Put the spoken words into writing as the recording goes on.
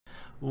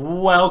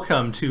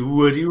Welcome to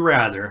Would You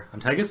Rather.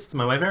 I'm Tygus, it's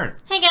my wife Erin.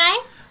 Hey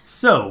guys!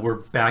 So, we're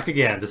back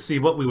again to see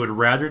what we would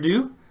rather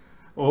do,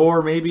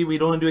 or maybe we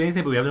don't want to do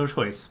anything, but we have no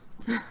choice.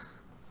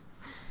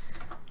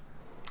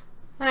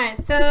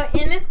 Alright, so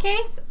in this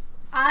case,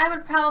 I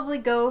would probably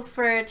go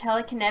for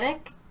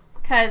telekinetic,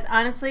 because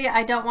honestly,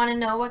 I don't want to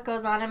know what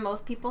goes on in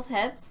most people's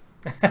heads.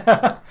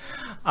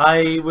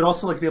 I would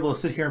also like to be able to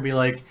sit here and be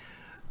like,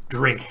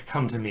 drink,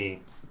 come to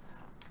me.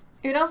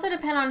 It would also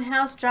depend on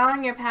how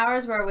strong your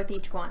powers were with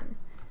each one.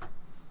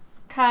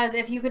 Because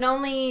if you could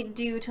only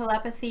do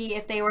telepathy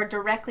if they were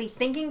directly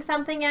thinking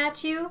something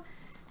at you,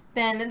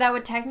 then that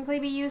would technically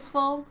be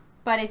useful.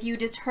 But if you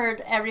just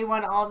heard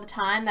everyone all the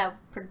time, that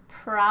would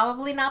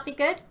probably not be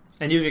good.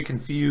 And you get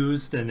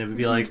confused, and it would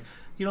be like,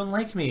 you don't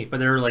like me, but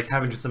they're like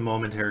having just a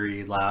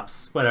momentary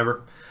lapse,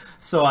 whatever.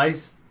 So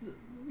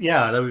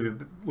yeah,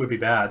 that would be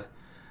bad.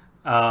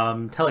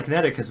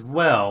 Telekinetic as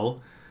well,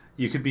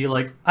 you could be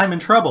like, I'm in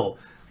trouble.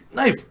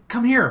 Knife,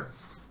 come here.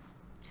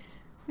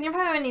 You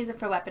probably wouldn't use it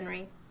for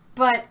weaponry.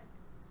 But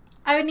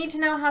I would need to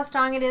know how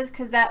strong it is,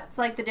 because that's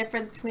like the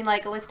difference between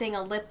like lifting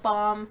a lip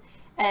balm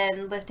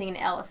and lifting an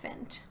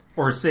elephant.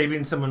 Or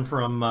saving someone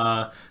from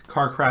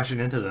car crashing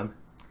into them.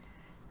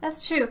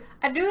 That's true.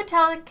 I do a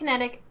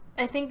telekinetic,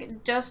 I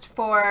think, just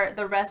for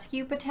the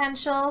rescue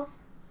potential.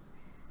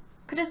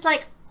 Could just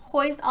like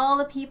hoist all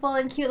the people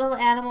and cute little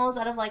animals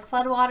out of like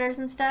floodwaters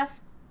and stuff.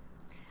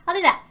 I'll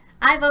do that.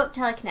 I vote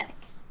telekinetic.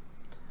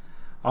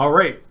 All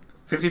right.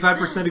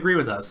 55% agree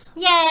with us.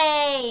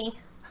 Yay!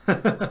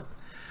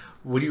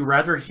 Would you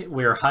rather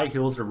wear high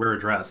heels or wear a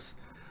dress?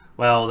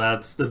 Well,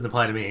 that doesn't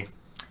apply to me.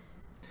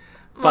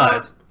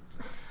 But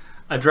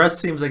a dress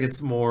seems like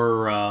it's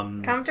more...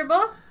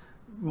 comfortable?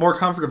 More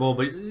comfortable,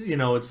 but, you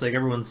know, it's like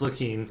everyone's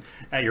looking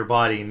at your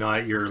body,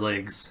 not your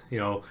legs. You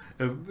know,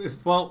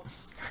 well...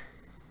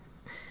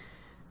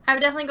 I would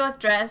definitely go with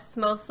dress,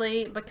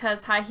 mostly because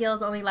high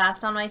heels only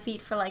last on my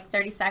feet for like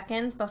 30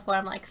 seconds before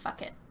I'm like,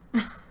 fuck it.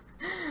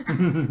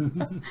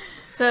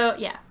 So,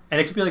 yeah. And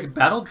it could be like a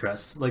battle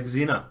dress, like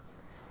Xena.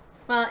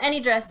 Well, any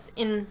dress,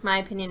 in my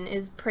opinion,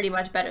 is pretty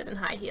much better than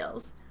high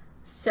heels.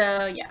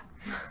 So, yeah.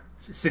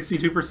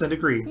 62%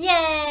 agree.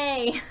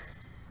 Yay!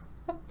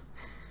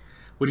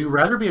 Would you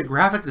rather be a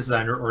graphic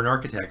designer or an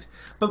architect?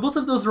 But both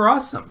of those are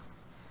awesome.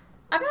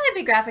 I'd probably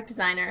be a graphic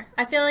designer.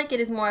 I feel like it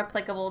is more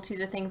applicable to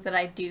the things that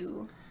I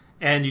do.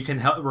 And you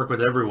can work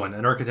with everyone.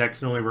 An architect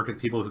can only work with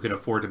people who can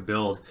afford to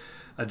build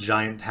a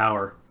giant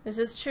tower. This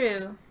is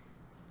true.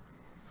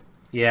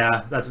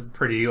 Yeah, that's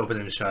pretty open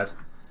and shut.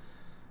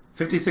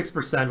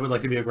 56% would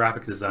like to be a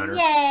graphic designer.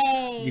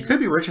 Yay! You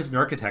could be rich as an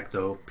architect,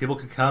 though. People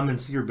could come and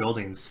see your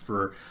buildings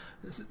for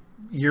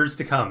years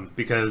to come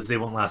because they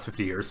won't last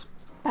 50 years.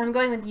 But I'm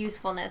going with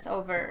usefulness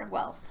over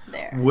wealth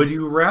there. Would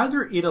you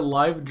rather eat a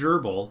live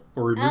gerbil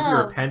or remove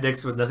your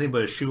appendix with nothing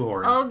but a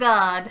shoehorn? Oh,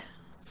 God.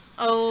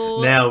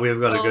 Oh, now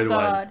we've got a good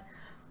God.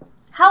 one.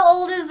 How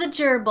old is the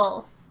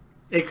gerbil?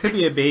 It could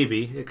be a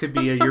baby. It could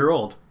be a year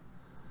old.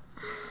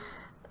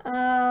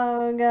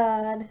 Oh,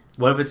 God.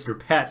 What if it's your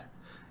pet?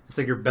 It's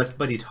like your best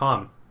buddy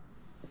Tom.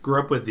 Grew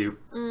up with you.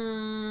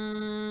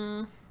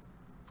 I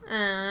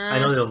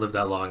know they don't live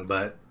that long,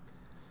 but...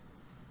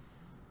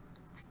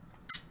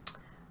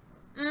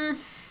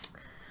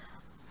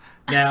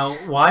 Now,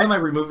 why am I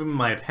removing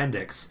my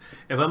appendix?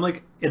 If I'm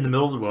like in the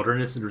middle of the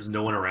wilderness and there's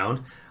no one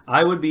around,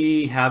 I would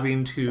be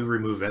having to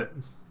remove it.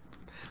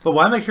 But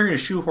why am I carrying a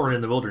shoehorn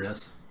in the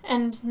wilderness?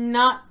 And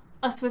not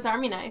a Swiss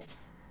Army knife.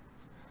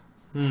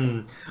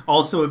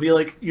 Also, it'd be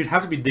like you'd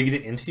have to be digging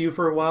it into you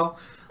for a while.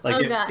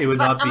 Like it would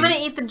not be. I'm gonna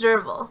eat the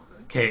gerbil.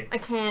 Okay. I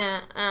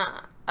can't.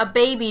 A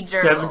baby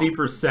gerbil.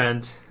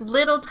 70%.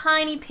 Little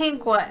tiny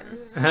pink one.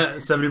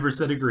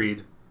 70%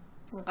 agreed.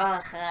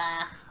 Ugh.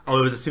 Oh,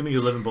 it was assuming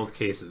you live in both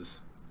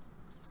cases.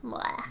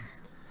 Blah.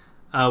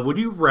 Would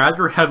you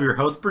rather have your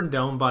house burned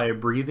down by a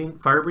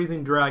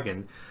fire-breathing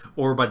dragon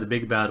or by the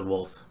big bad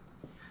wolf?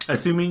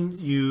 Assuming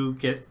you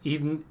get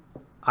eaten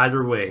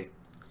either way.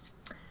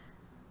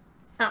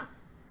 Oh.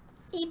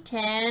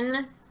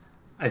 Eaten.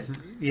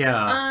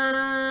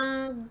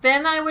 Yeah.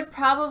 Then I would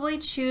probably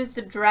choose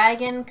the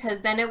dragon, because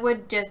then it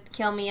would just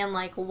kill me in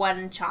like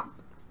one chomp.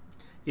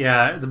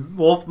 Yeah, the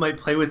wolf might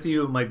play with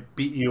you, it might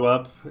beat you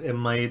up, it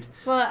might...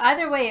 Well,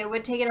 either way, it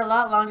would take it a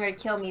lot longer to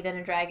kill me than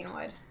a dragon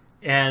would.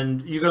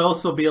 And you could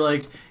also be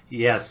like,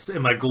 yes,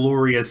 in my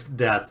glorious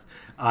death,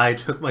 I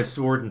took my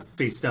sword and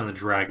faced down the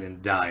dragon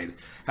and died.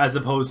 As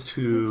opposed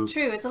to... It's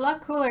true, it's a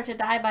lot cooler to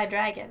die by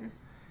dragon.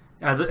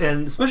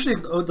 And especially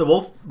if the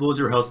wolf blows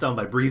your house down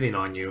by breathing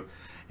on you,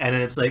 and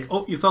then it's like,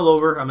 oh, you fell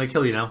over, I'm gonna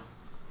kill you now.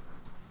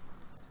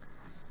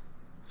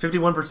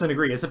 51%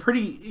 agree. It's a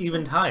pretty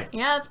even tie.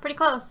 Yeah, it's pretty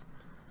close.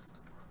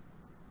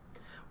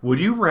 Would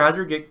you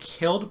rather get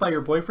killed by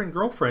your boyfriend,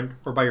 girlfriend,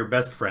 or by your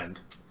best friend?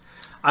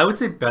 I would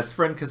say best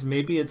friend because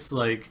maybe it's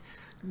like,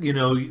 you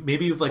know,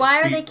 maybe you've like... Why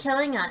are they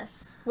killing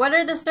us? What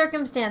are the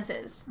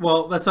circumstances?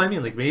 Well, that's what I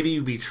mean. Like, maybe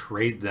you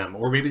betrayed them,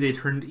 or maybe they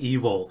turned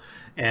evil,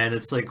 and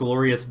it's like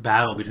glorious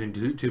battle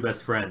between two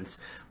best friends.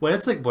 When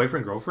it's like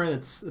boyfriend, girlfriend,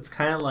 it's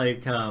kind of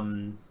like,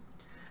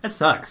 it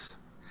sucks.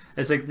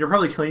 It's like they're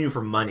probably killing you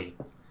for money.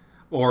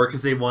 Or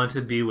because they want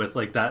to be with,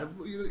 like, that,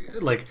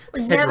 like,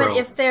 yeah, but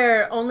if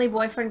they're only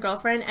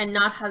boyfriend-girlfriend and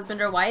not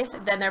husband or wife,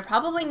 then they're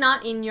probably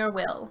not in your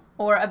will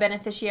or a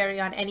beneficiary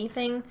on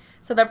anything.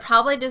 So they're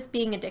probably just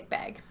being a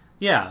dickbag.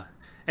 Yeah.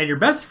 And your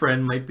best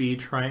friend might be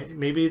trying,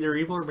 maybe they're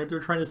evil or maybe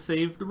they're trying to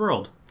save the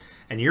world.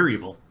 And you're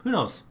evil. Who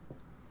knows?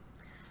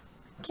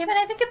 Okay, but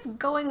I think it's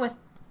going with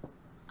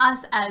us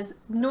as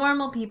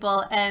normal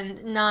people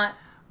and not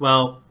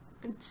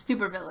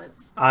super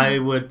villains. I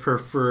would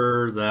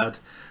prefer that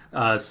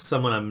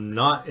someone I'm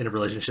not in a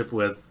relationship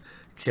with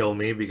kill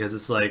me because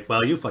it's like,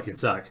 well, you fucking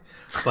suck.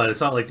 But it's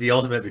not like the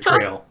ultimate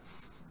betrayal.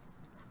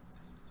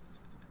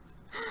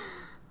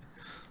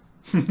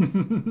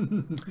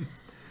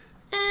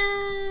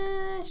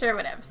 Sure,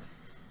 whatevs.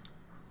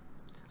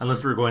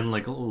 Unless we're going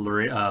like,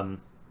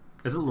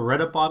 is it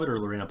Loretta Bobbitt or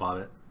Lorena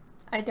Bobbitt?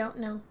 I don't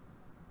know.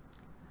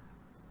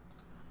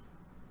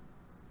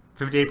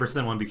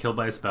 58% want to be killed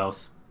by a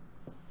spouse.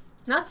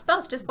 Not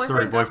spouse, just boyfriend,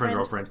 Sorry, boyfriend,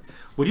 girlfriend.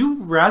 Would you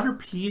rather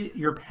pee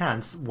your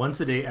pants once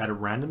a day at a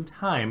random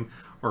time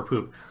or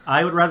poop?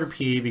 I would rather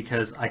pee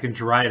because I can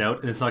dry it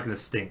out and it's not going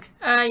to stink.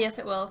 Yes,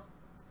 it will.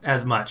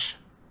 As much.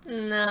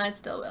 No, it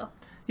still will.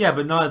 Yeah,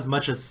 but not as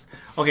much as...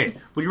 Okay,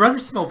 would you rather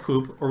smell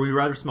poop or would you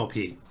rather smell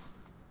pee?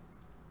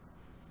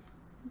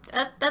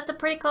 That's a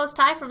pretty close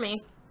tie for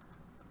me.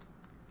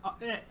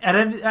 At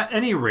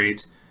any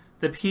rate,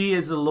 the pee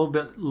is a little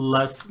bit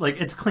less... Like,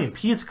 it's clean.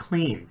 Pee is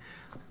clean.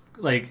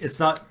 Like, it's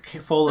not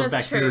full of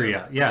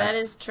bacteria. True. Yes. That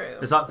is true.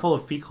 It's not full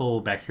of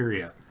fecal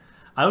bacteria.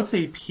 I would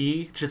say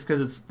pee just because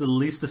it's the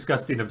least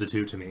disgusting of the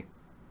two to me.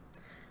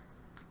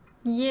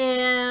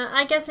 Yeah,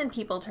 I guess in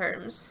people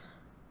terms.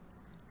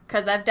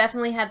 Because I've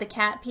definitely had the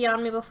cat pee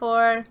on me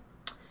before.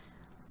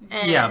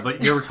 And... Yeah,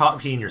 but you were taught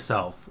peeing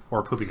yourself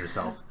or pooping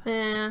yourself.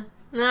 Yeah.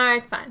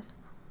 Alright, fine.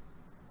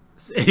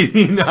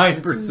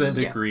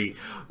 89% agree.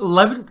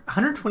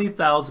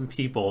 120,000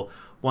 people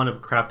want to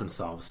crap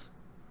themselves.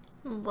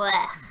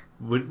 Blech.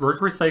 Would work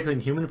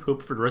recycling human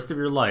poop for the rest of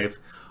your life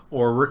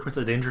or work with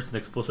the dangerous and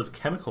explosive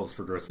chemicals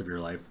for the rest of your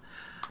life?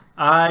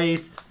 I'll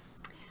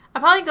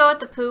probably go with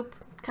the poop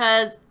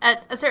because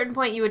at a certain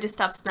point you would just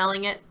stop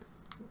smelling it.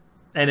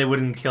 And it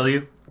wouldn't kill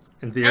you,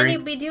 in theory? And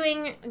you'd be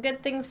doing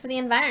good things for the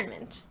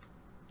environment.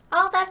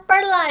 All that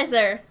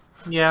fertilizer!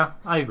 Yeah,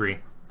 I agree.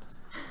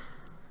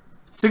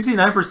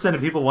 69%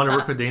 of people want to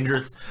work with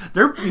dangerous...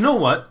 You know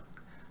what?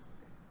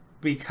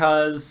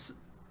 Because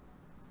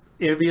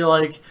it'd be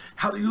like,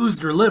 how do you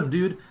lose your limb,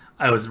 dude?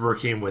 I was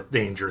working with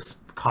dangerous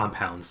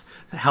compounds,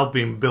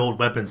 helping build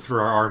weapons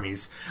for our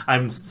armies.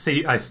 I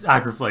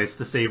sacrificed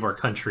to save our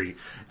country.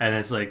 And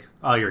it's like,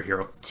 oh, you're a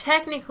hero.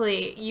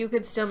 Technically, you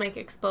could still make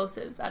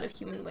explosives out of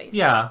human waste.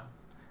 Yeah,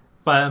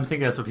 but I'm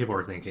thinking that's what people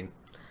are thinking.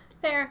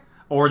 Fair.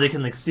 Or they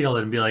can like steal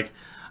it and be like,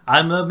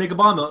 I'm gonna make a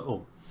bomb.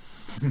 Oh.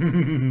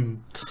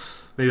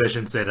 Maybe I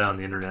shouldn't say that on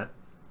the internet.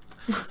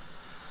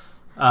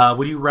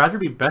 Would you rather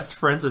be best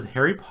friends with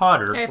Harry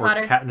Potter or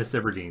Katniss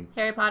Everdeen?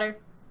 Harry Potter.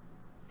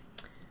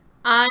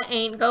 I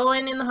ain't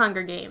going in the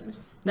Hunger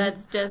Games.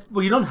 That's just...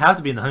 Well, you don't have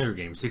to be in the Hunger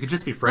Games. You could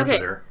just be friends with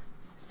her.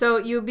 So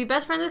you would be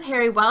best friends with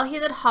Harry while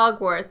he's at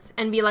Hogwarts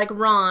and be like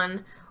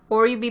Ron,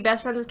 or you'd be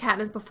best friends with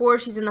Katniss before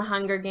she's in the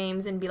Hunger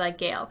Games and be like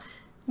Gale.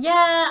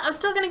 Yeah, I'm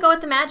still gonna go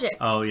with the magic.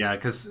 Oh yeah,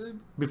 because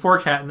before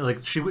Katniss,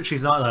 like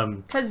she's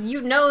not because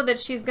you know that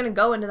she's gonna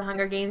go into the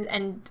Hunger Games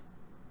and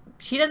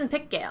she doesn't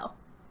pick Gale.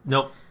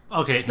 Nope.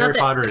 Okay, Not Harry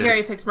Potter is.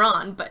 Harry picks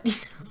Ron, but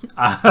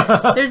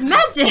there's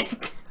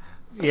magic.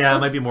 Yeah, it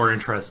might be more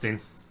interesting.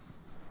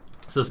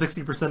 So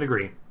 60%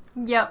 agree.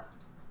 Yep.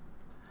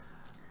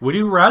 Would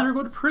you rather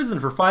go to prison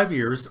for 5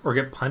 years or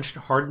get punched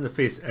hard in the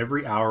face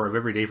every hour of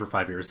every day for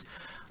 5 years?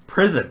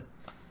 Prison.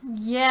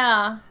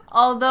 Yeah,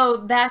 although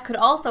that could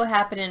also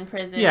happen in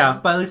prison. Yeah,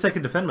 but at least I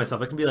can defend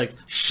myself. I can be like,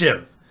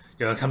 Shiv,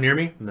 you're gonna come near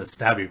me? I'm gonna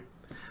stab you.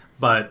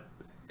 But...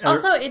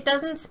 Also, it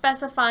doesn't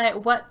specify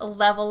what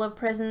level of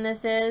prison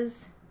this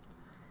is.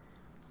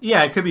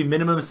 Yeah, it could be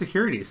minimum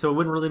security, so it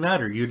wouldn't really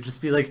matter. You'd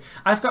just be like,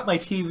 I've got my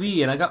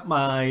TV and I got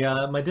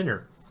my my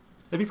dinner.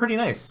 That'd be pretty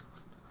nice.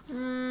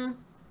 Yeah,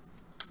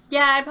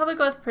 I'd probably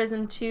go with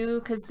prison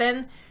too, because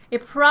then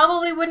it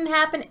probably wouldn't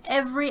happen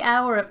every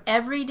hour of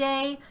every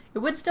day. It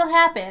would still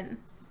happen,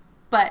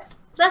 but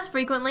less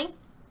frequently.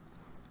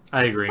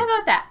 I agree. How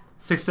about that?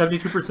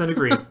 72%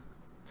 agree.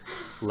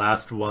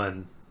 Last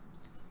one.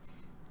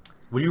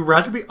 Would you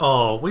rather be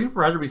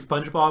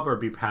SpongeBob or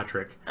be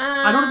Patrick?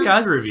 I don't want to be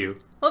either of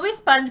you. We'll be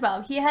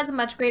SpongeBob. He has a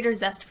much greater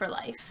zest for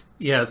life.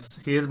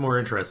 Yes, he is more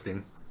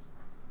interesting.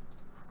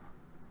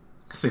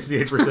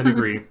 68%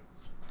 agree.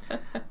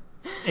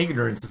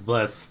 Ignorance is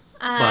bliss.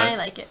 I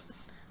like it.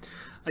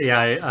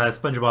 Yeah,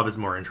 SpongeBob is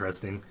more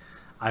interesting.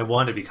 I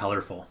want to be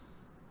colorful.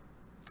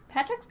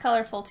 Patrick's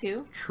colorful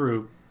too.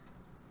 True.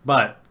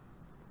 But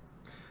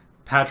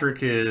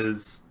Patrick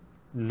is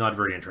not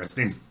very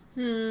interesting.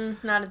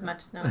 Not as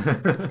much snow.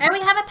 And we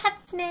have a pet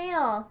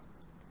snail.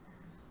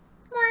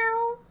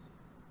 Meow.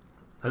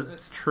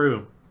 That's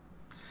true.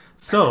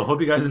 So,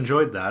 hope you guys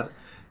enjoyed that.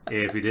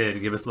 If you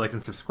did, give us a like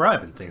and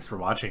subscribe, and thanks for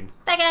watching.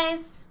 Bye,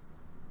 guys.